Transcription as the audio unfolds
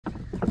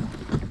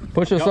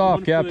Push us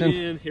off,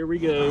 Captain. Here we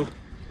go.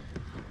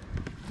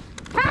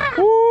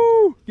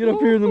 Woo! Get up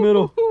here in the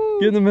middle.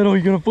 Get in the middle.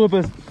 You're gonna flip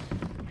us.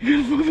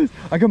 You're gonna flip us.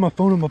 I got my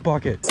phone in my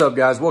pocket. What's up,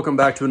 guys? Welcome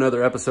back to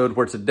another episode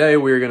where today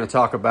we are going to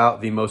talk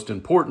about the most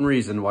important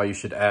reason why you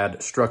should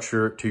add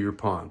structure to your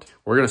pond.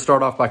 We're going to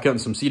start off by cutting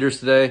some cedars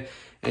today,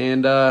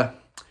 and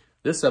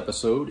this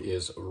episode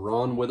is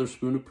Ron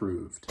Witherspoon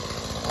approved.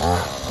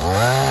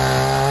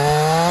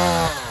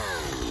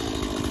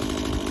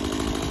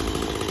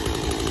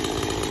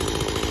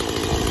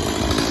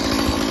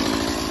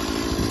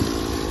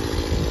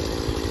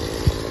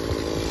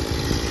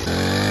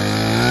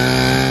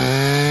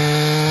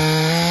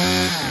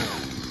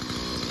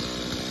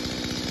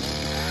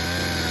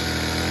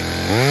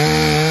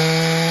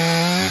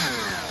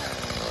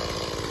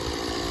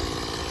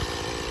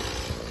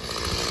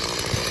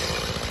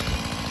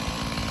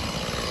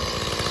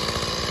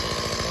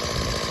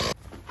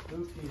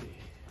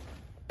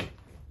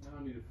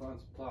 Find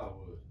some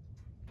plywood.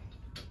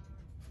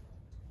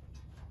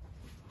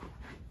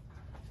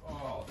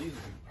 Oh, these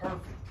would be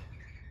perfect.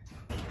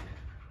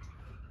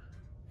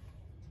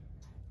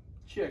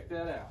 Check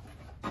that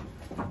out.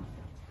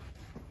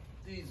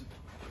 These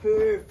are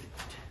perfect.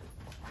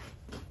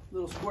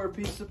 Little square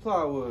pieces of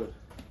plywood.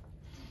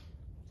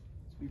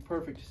 This would be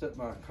perfect to set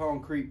my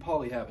concrete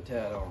poly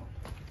habitat on.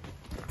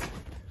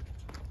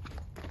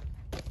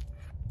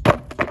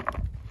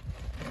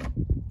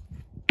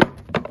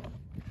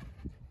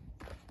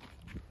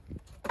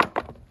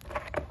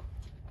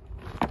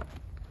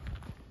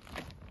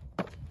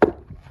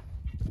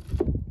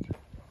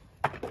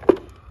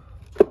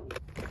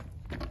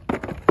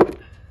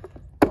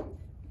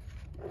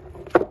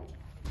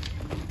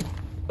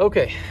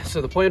 Okay,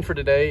 so the plan for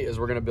today is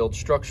we're gonna build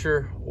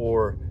structure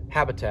or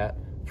habitat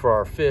for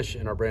our fish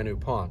in our brand new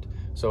pond.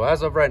 So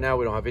as of right now,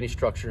 we don't have any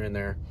structure in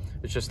there.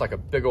 It's just like a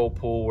big old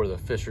pool where the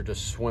fish are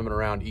just swimming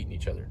around eating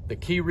each other. The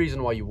key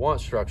reason why you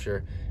want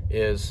structure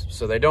is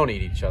so they don't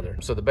eat each other.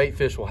 So the bait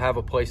fish will have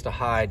a place to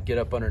hide, get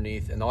up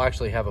underneath, and they'll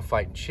actually have a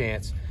fighting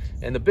chance.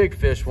 And the big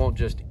fish won't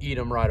just eat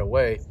them right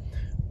away,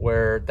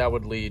 where that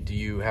would lead to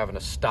you having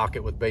to stock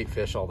it with bait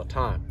fish all the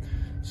time.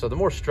 So the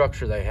more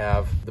structure they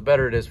have, the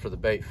better it is for the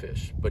bait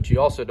fish. But you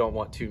also don't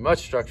want too much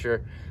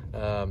structure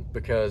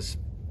because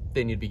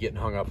then you'd be getting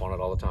hung up on it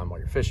all the time while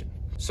you're fishing.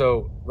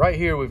 So right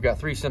here, we've got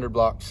 3 cinder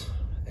blocks,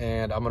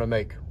 and I'm gonna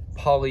make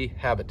poly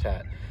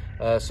habitat.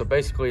 So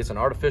basically it's an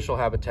artificial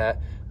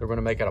habitat. They're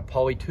gonna make out of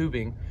poly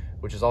tubing,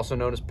 which is also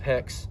known as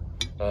PEX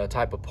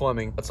type of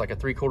plumbing. It's like a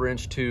 3/4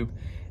 inch tube.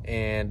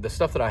 And the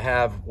stuff that I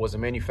have was a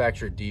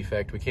manufactured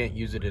defect. We can't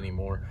use it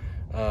anymore.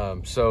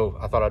 So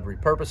I thought I'd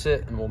repurpose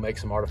it and we'll make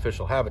some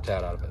artificial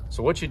habitat out of it.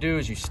 So what you do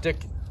is you stick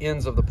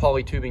ends of the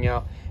poly tubing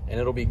out and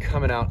it'll be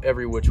coming out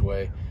every which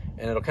way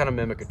and it'll kind of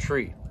mimic a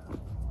tree.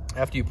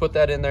 After you put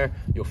that in there,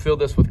 you'll fill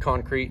this with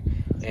concrete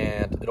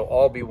and it'll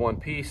all be one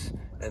piece,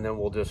 and then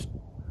we'll just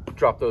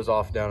drop those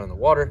off down in the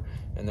water,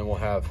 and then we'll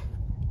have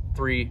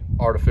 3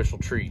 artificial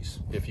trees,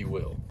 if you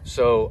will.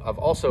 So I've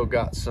also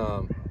got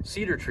some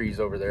cedar trees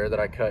over there that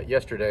I cut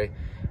yesterday,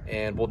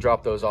 and we'll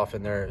drop those off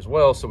in there as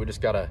well. So we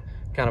just got a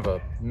kind of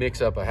a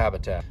mix up a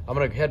habitat. I'm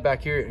gonna head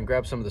back here and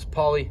grab some of this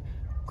poly,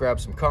 grab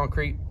some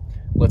concrete.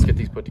 Let's get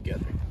these put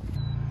together.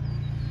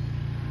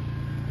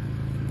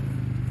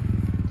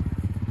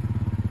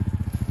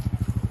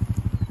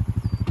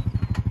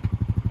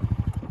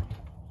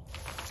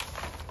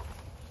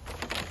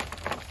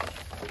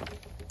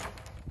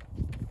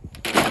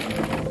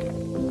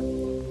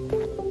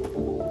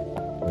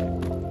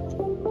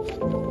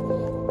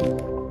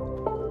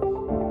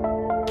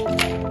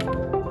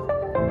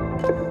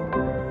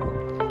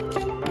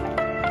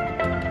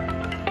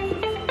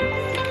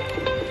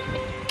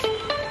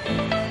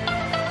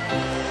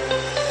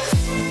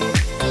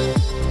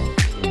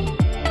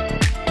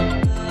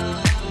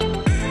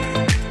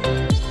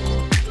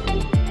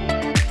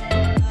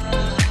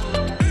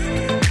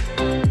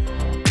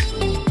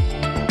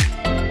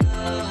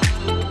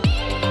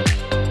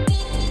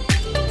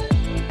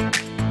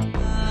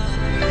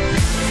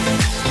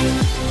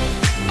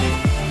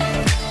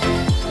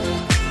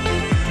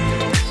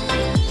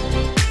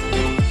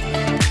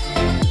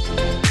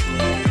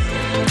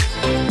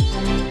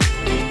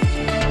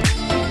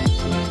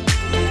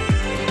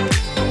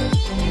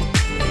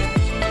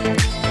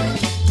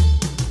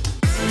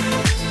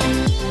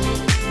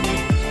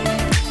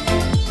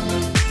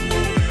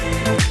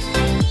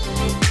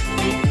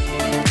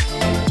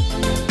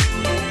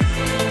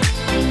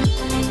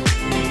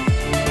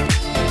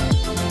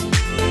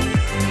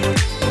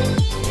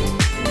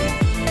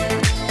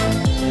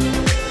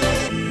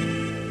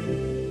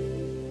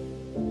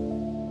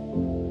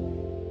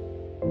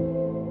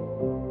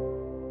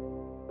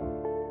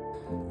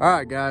 All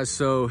right, guys,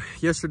 so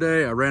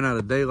yesterday I ran out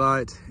of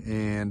daylight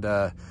and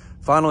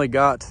finally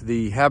got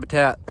the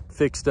habitat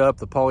fixed up,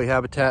 the poly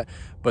habitat,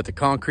 but the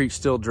concrete's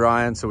still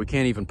drying, so we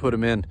can't even put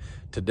them in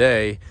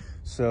today.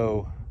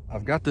 So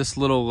I've got this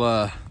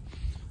little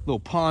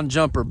pond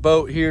jumper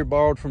boat here,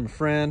 borrowed from a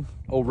friend,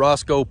 old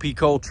Roscoe P.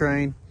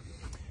 Coltrane.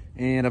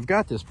 And I've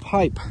got this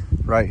pipe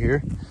right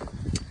here.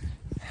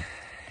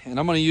 and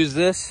I'm gonna use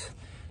this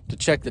to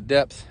check the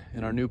depth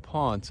in our new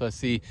pond, so I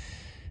see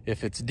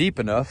if it's deep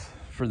enough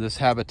for this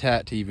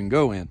habitat to even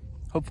go in.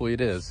 Hopefully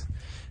it is.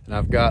 And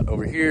I've got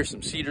over here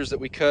some cedars that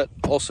we cut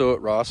also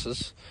at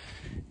Ross's,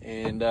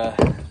 and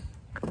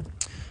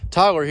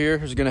Tyler here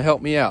is gonna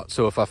help me out.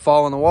 So if I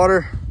fall in the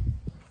water,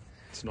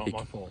 it's not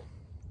my fault.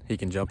 He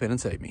can jump in and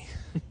save me.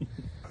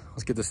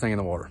 Let's get this thing in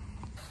the water.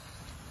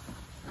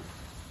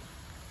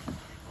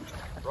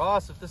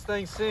 Ross, if this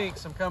thing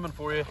sinks, I'm coming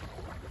for you.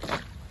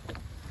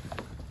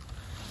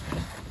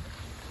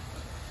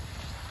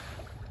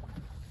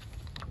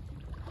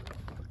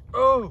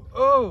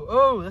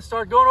 Oh, this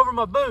started going over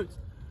my boots.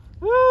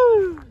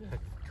 Woo!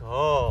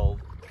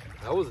 Cold.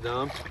 That was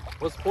dumb.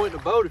 What's the point in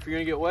a boat if you're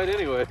gonna get wet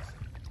anyway?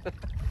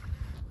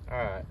 All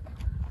right.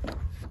 Man,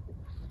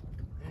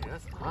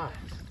 that's nice.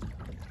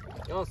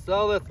 You wanna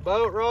sell this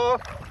boat,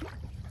 Ross?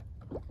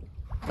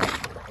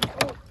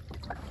 Oh.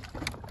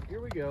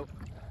 Here we go.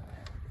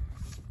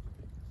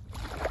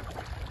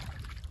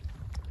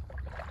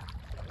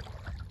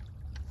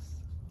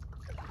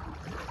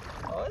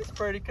 Oh, it's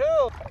pretty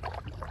cool.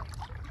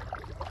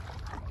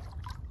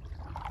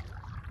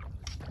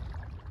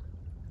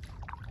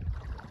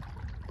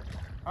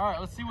 All right,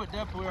 let's see what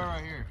depth we are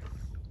right here.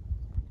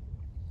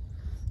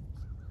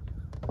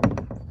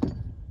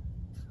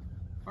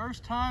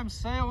 First time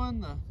sailing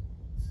the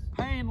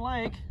Payne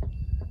Lake.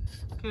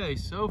 Okay,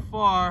 so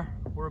far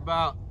we're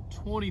about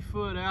 20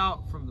 foot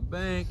out from the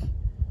bank.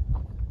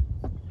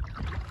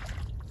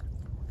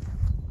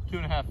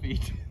 2.5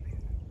 feet.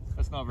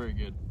 That's not very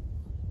good.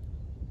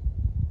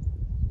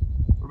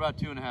 We're about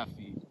 2.5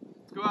 feet.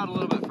 Let's go out a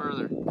little bit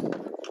further.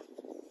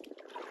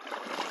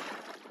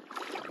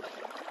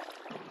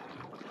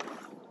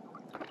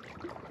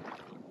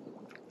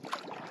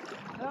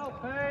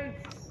 Help, Payne!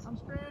 I'm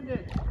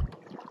stranded.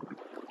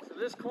 So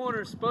this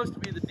corner is supposed to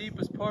be the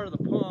deepest part of the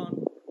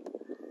pond.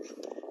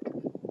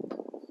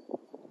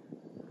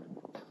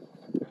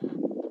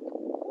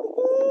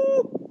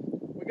 Woo-hoo!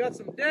 We got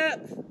some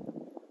depth.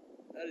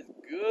 That is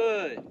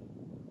good.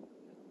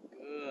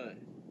 Good.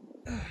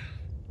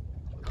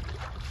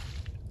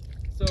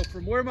 So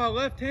from where my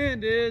left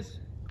hand is,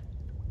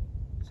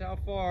 that's how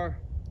far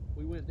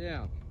we went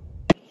down.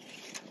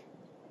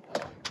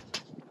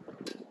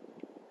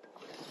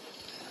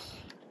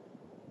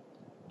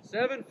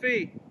 Seven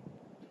feet.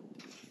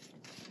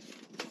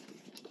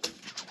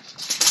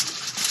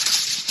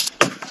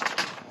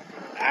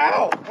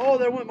 Ow! Oh,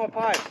 there went my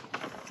pipe.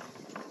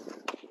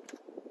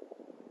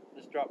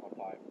 Just dropped my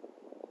pipe.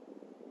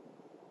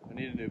 I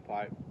need a new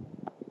pipe.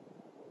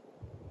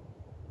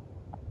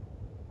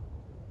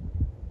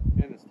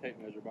 And this tape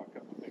measure about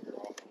cut my finger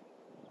off.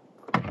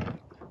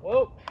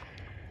 Whoa!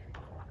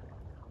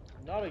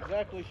 Not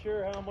exactly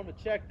sure how I'm going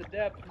to check the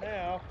depth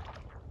now.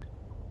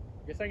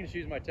 Guess I can just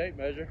use my tape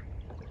measure.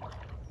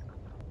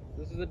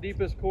 This is the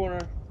deepest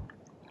corner.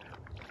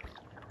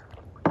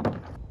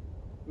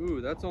 Ooh,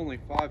 that's only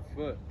 5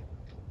 foot.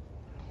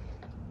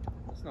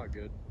 That's not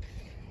good.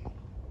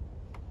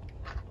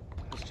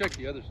 Let's check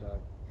the other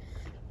side.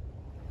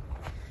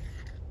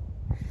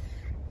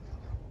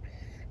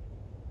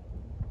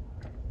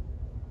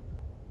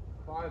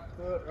 Five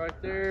foot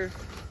right there.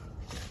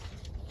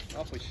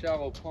 Awfully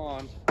shallow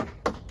pond.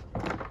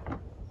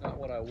 Not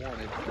what I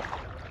wanted.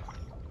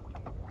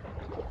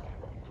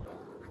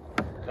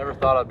 Never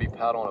thought I'd be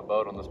paddling a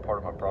boat on this part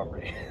of my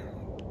property.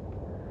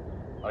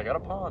 I got a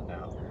pond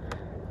now.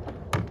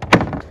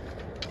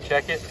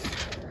 Check it.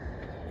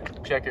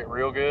 Check it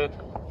real good.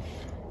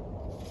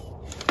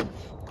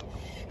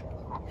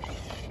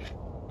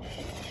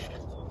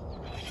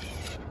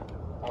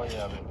 Oh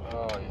yeah, man.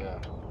 Oh yeah.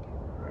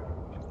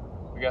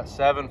 We got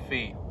 7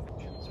 feet.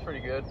 It's pretty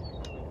good.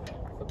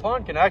 The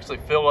pond can actually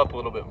fill up a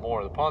little bit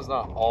more. The pond's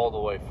not all the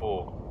way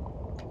full.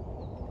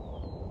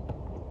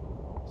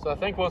 So I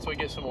think once we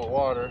get some more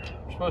water,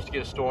 we're supposed to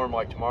get a storm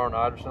like tomorrow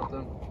night or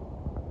something.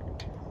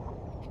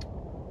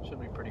 Should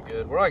be pretty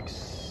good. We're like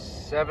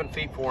 7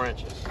 feet 4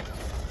 inches.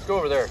 Let's go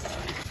over there.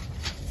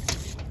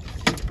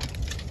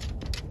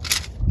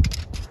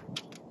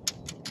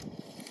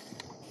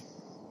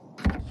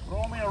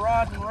 Throw me a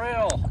rod and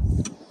reel.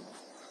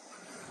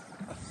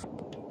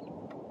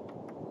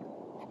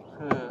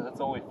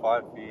 That's only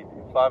 5 feet,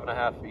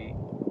 5.5 feet.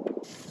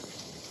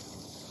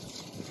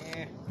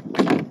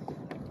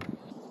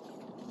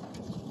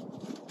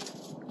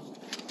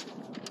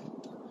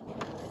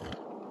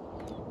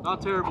 Not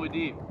terribly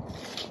deep,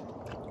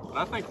 but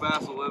I think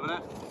bass will live in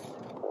it.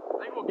 I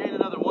think we'll gain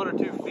another 1 or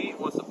 2 feet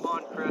once the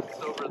pond crests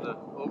over the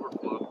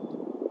overflow.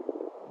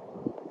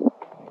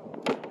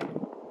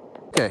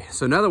 Okay,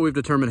 so now that we've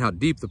determined how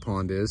deep the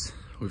pond is,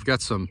 we've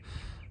got some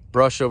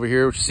brush over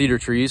here, cedar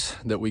trees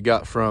that we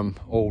got from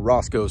old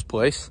Roscoe's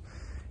place,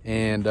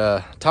 and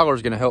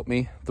Tyler's gonna help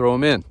me throw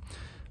them in.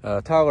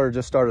 Tyler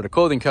just started a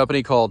clothing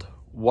company called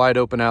Wide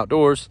Open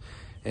Outdoors,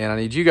 and I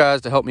need you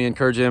guys to help me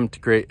encourage him to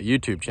create a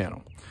YouTube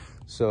channel.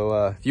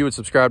 So if you would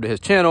subscribe to his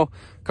channel,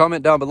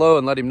 comment down below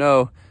and let him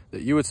know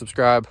that you would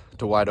subscribe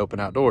to Wide Open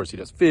Outdoors. He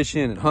does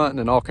fishing and hunting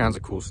and all kinds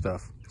of cool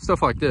stuff.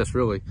 Stuff like this,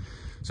 really.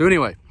 So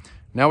anyway,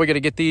 Now we got to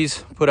get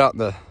these put out in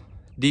the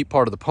deep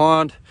part of the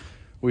pond.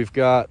 We've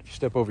got, if you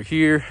step over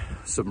here,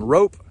 some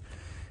rope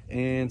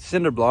and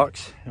cinder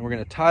blocks, and we're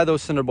going to tie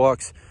those cinder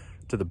blocks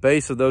to the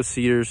base of those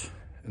cedars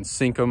and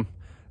sink them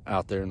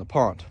out there in the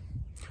pond.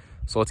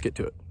 So let's get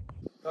to it.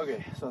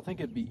 Okay, so I think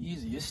it'd be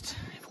easiest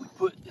if we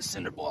put the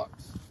cinder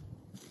blocks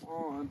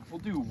on. We'll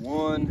do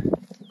one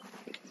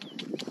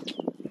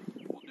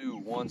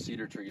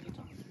cedar tree at a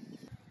time.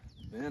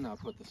 Then I'll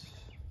put this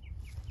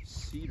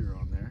cedar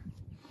on there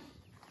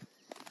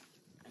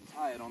and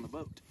tie it on the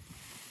boat.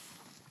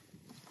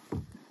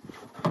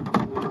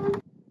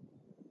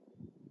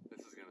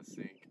 This is gonna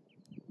sink.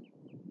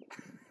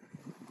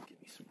 Get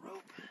me some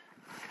rope.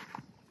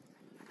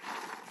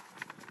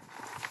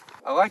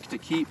 I like to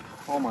keep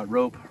all my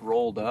rope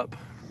rolled up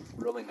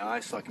really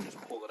nice so I can just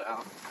pull it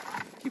out.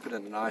 Keep it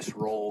in a nice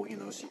roll, you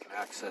know, so you can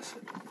access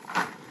it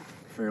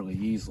fairly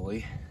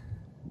easily.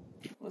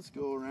 Let's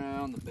go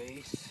around the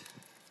base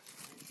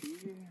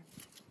here.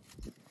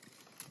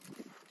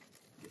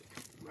 Get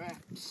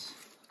wraps.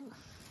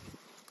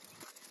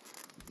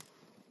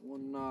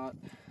 1 knot,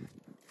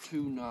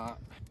 2 knot,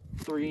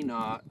 3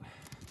 knot.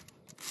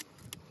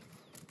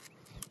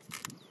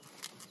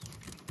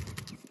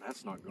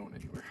 That's not going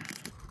anywhere.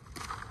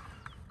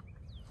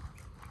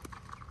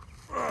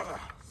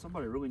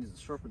 Somebody really needs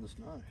to sharpen this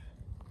knife.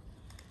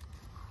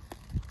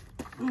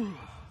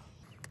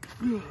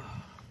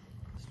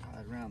 Let's tie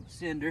it around the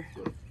cinder.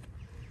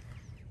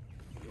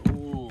 The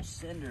old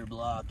cinder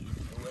block, if you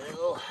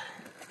will.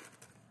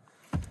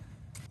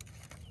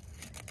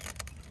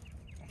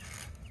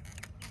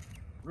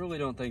 Really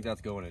don't think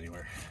that's going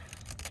anywhere.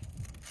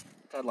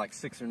 It's had like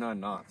 6 or 9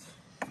 knots.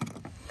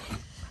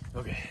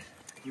 Okay,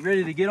 you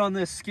ready to get on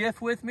this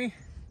skiff with me?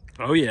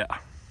 Oh yeah.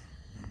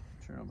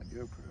 Turn on my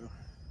GoPro.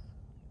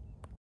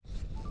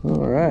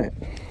 All right.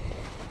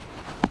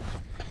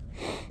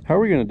 How are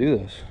we gonna do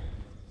this?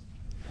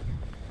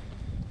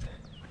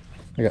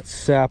 I got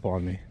sap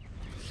on me.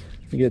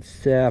 I get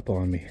sap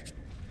on me.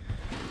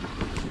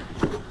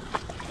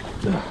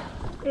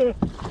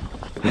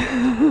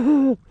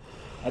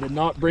 I did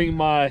not bring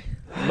my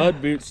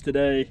mud boots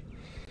today.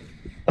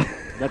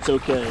 That's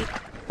okay.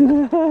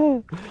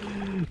 We're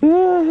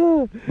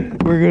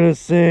gonna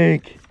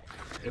sink.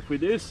 If we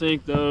do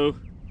sink though,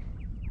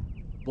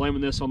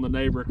 blaming this on the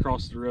neighbor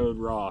across the road,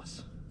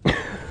 Ross.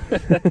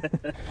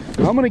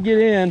 I'm gonna get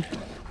in.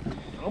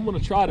 I'm gonna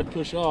try to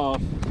push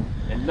off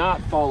and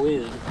not fall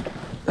in.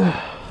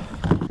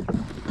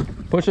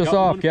 Push us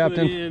off,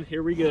 Captain. In.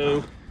 Here we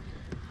go.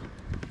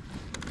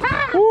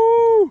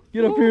 Woo!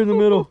 Get up here in the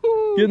middle.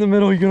 Get in the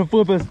middle. You're gonna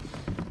flip us.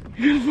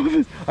 You're gonna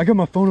flip us. I got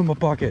my phone in my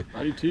pocket.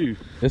 I do too.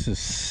 This is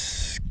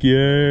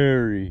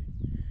scary.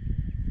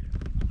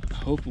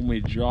 Hoping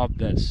we drop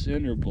that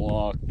cinder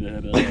block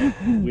that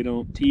we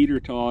don't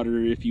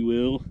teeter-totter, if you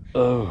will.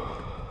 Oh.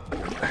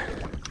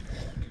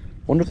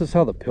 Wonder if this is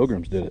how the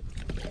Pilgrims did it.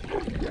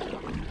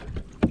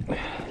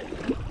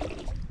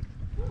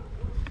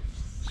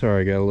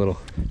 Sorry, got a little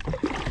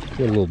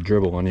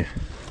dribble on you.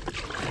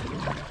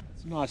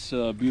 It's a nice,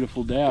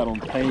 beautiful day out on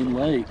Payne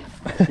Lake.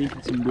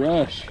 Sinking some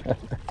brush.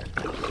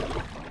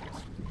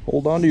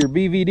 Hold on to your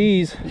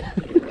BVDs.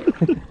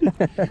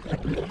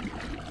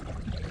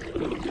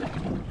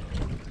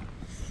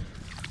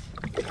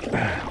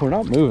 We're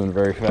not moving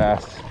very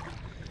fast.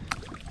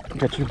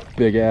 Got your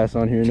big ass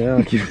on here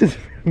now. Keep us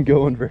from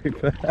going very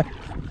fast.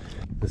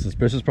 This is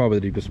probably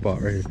the deepest spot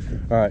right here.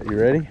 All right, you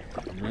ready?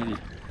 I'm ready.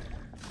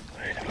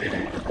 Wait a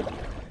minute.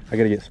 I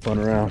gotta get spun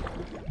around.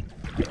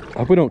 I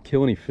hope we don't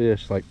kill any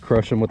fish, like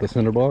crush them with the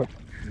cinder block.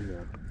 Yeah.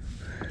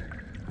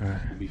 All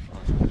right. It'll be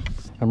fine.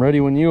 I'm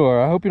ready when you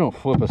are. I hope you don't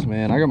flip us,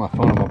 man. I got my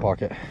phone in my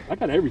pocket. I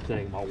got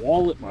everything. My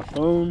wallet, my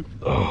phone,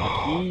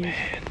 my keys. Man.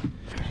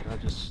 Should I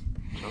just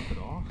jump it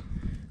off?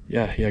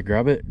 Yeah,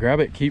 grab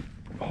it. Keep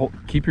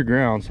your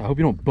grounds. I hope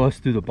you don't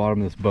bust through the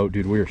bottom of this boat,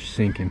 dude. We are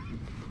sinking.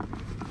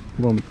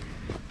 Hold on.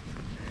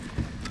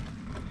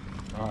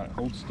 All right,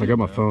 hold still. I got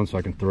my phone so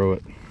I can throw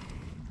it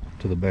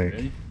to the bank.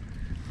 Ready?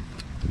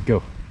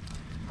 Go.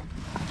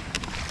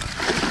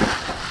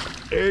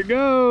 There it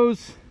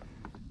goes.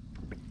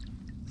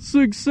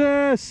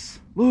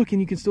 Success. Look,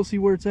 and you can still see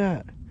where it's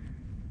at.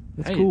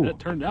 That's cool. That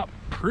turned out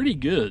pretty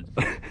good,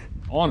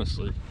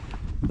 honestly.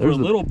 There's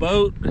For a little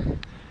boat.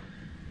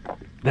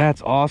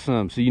 That's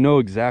awesome. So you know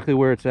exactly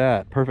where it's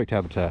at. Perfect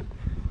habitat.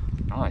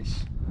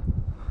 Nice.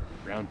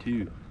 Round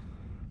 2.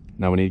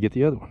 Now we need to get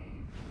the other one.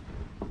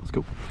 Let's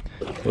go.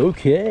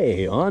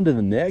 Okay, on to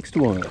the next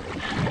one.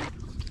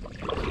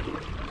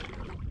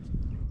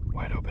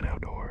 Wide Open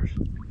Outdoors.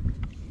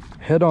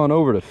 Head on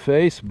over to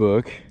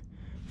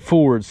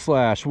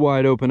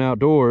Facebook/Wide Open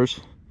Outdoors.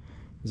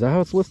 Is that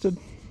how it's listed?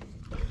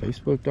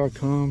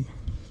 Facebook.com.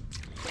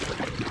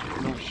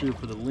 I'm not sure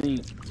for the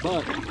link,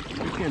 but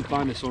you can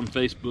find us on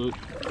Facebook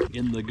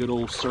in the good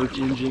old search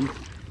engine,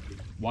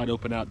 Wide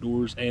Open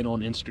Outdoors, and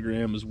on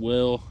Instagram as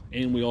well.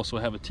 And we also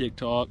have a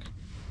TikTok,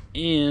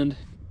 and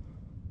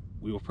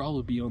we will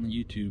probably be on the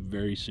YouTube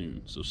very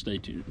soon, so stay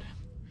tuned.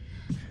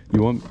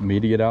 You want me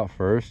to get out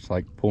first?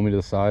 Like pull me to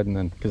the side and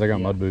then, because I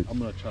got mud boots. I'm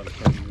gonna try to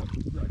cover you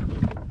right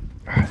quick.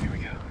 All right, here we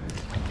go.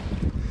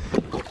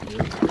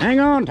 Hang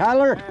on,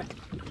 Tyler.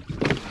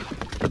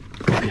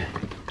 Okay.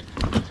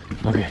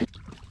 Okay.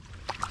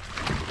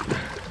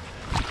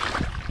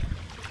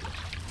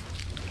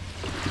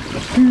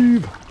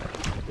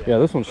 Yeah,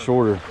 this one's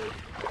shorter.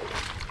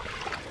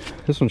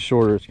 This one's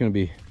shorter. It's gonna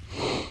be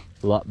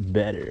a lot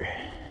better.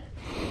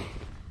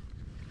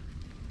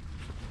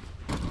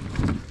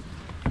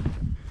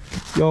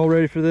 Y'all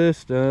ready for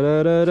this?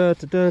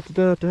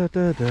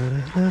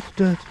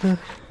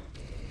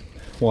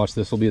 Watch,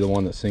 this will be the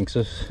one that sinks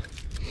us.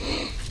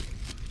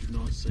 Do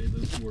not say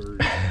those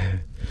words.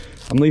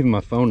 I'm leaving my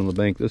phone in the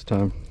bank this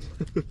time.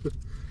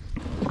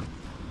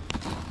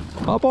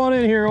 Hop on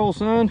in here, old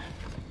son.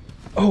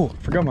 Oh,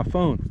 forgot my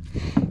phone.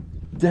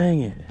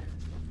 Dang it.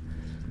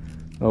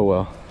 Oh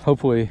well,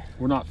 hopefully.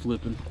 We're not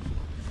flipping.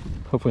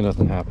 Hopefully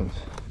nothing happens.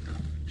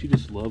 She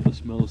just love the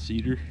smell of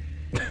cedar.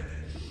 I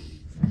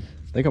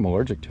think I'm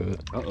allergic to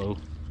it. Uh-oh.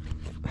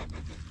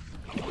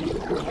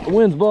 The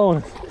wind's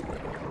blowing.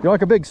 You're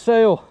like a big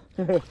sail.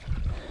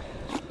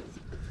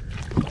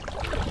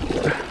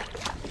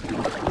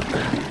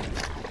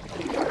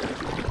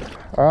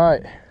 All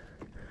right,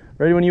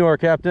 ready when you are,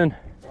 Captain.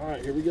 All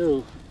right, here we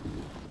go.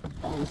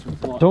 Oh, this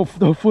one's a lot, Don't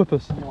flip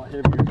us. a lot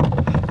heavier.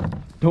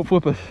 Don't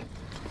flip us.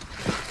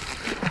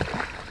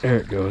 There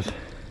it goes.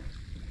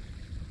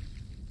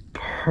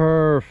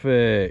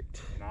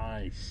 Perfect.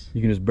 Nice.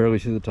 You can just barely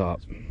see the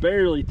top.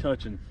 Barely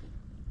touching.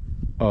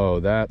 Oh,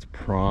 that's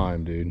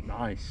prime, dude.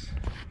 Nice.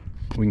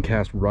 We can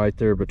cast right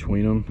there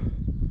between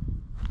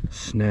them.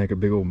 Snag a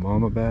big old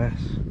mama bass.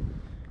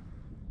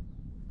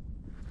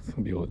 It's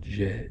gonna be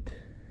legit.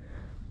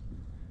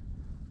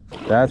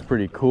 That's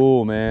pretty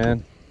cool,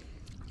 man.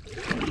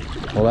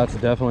 Well, that's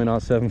definitely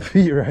not 7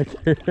 feet right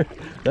there.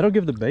 That'll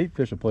give the bait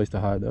fish a place to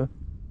hide, though.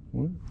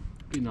 What?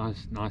 Be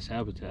nice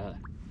habitat.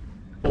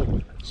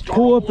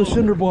 Pull up the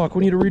cinder block.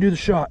 We need to redo the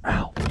shot.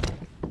 Ow.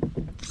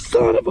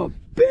 Son of a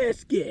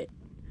biscuit.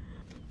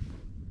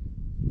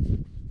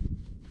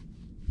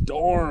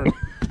 Darn.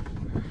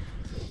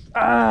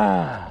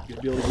 Ah. You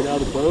gonna be able to get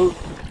out of the boat?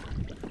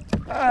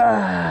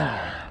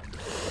 Ah.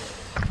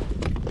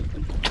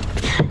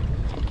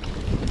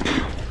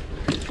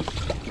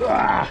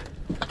 Ah.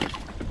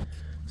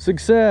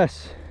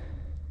 Success.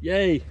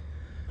 Yay.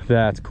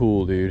 That's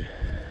cool, dude.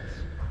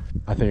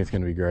 I think it's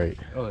gonna be great.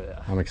 Oh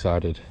yeah. I'm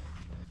excited.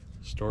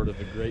 Start of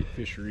a great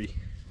fishery.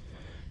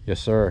 Yes,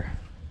 sir.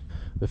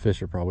 The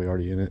fish are probably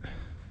already in it.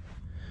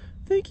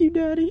 Thank you,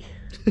 Daddy.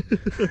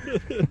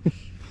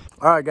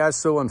 All right, guys,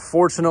 so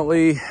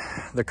unfortunately,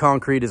 the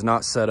concrete is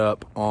not set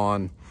up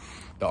on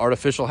the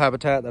artificial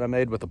habitat that I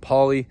made with the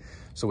poly,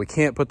 so we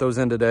can't put those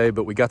in today,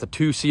 but we got the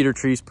 2 cedar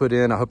trees put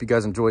in. I hope you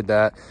guys enjoyed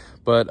that.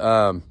 But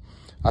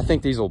I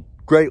think these will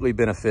greatly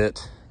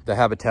benefit the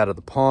habitat of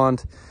the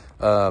pond.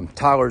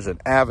 Tyler's an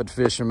avid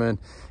fisherman.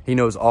 He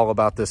knows all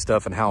about this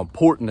stuff and how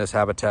important this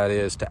habitat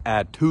is to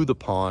add to the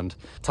pond.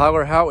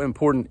 Tyler, how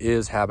important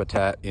is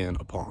habitat in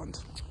a pond?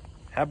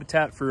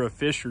 Habitat for a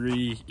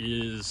fishery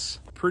is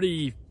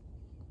pretty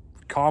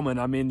common.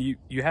 I mean,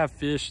 you have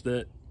fish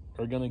that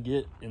are gonna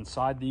get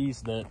inside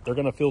these, that they're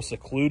gonna feel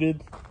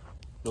secluded.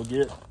 They'll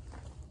get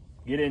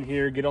in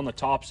here, get on the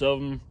tops of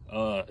them,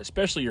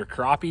 especially your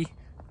crappie.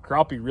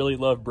 Crappie really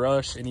love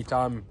brush.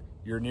 Anytime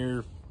you're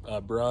near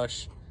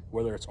brush,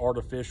 whether it's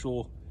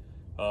artificial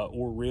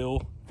or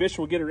real, fish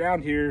will get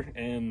around here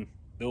and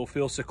they'll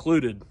feel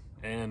secluded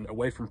and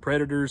away from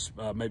predators.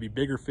 Maybe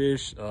bigger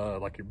fish,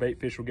 like your bait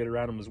fish will get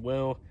around them as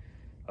well.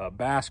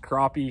 Bass,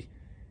 crappie,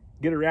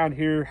 get around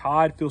here,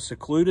 hide, feel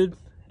secluded,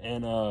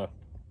 and out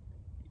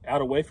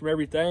away from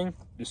everything,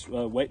 just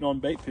waiting on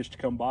bait fish to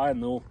come by,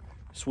 and they'll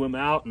swim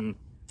out and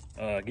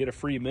get a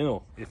free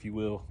meal, if you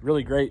will.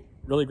 Really great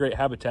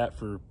habitat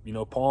for, you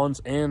know,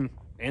 ponds and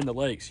the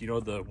lakes. You know,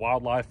 the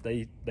wildlife,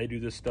 they do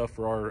this stuff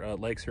for our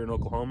lakes here in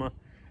Oklahoma,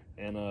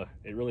 and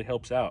it really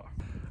helps out.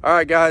 All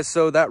right, guys,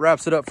 so that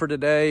wraps it up for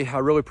today. I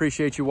really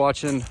appreciate you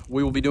watching.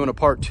 We will be doing a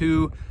part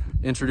 2,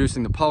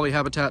 introducing the poly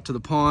habitat to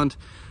the pond.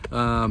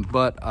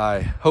 But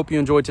I hope you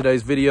enjoyed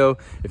today's video.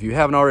 If you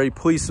haven't already,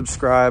 please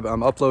subscribe.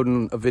 I'm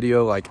uploading a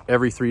video like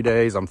every 3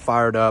 days. I'm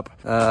fired up.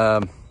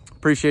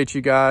 Appreciate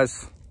you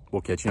guys.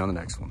 We'll catch you on the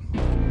next one.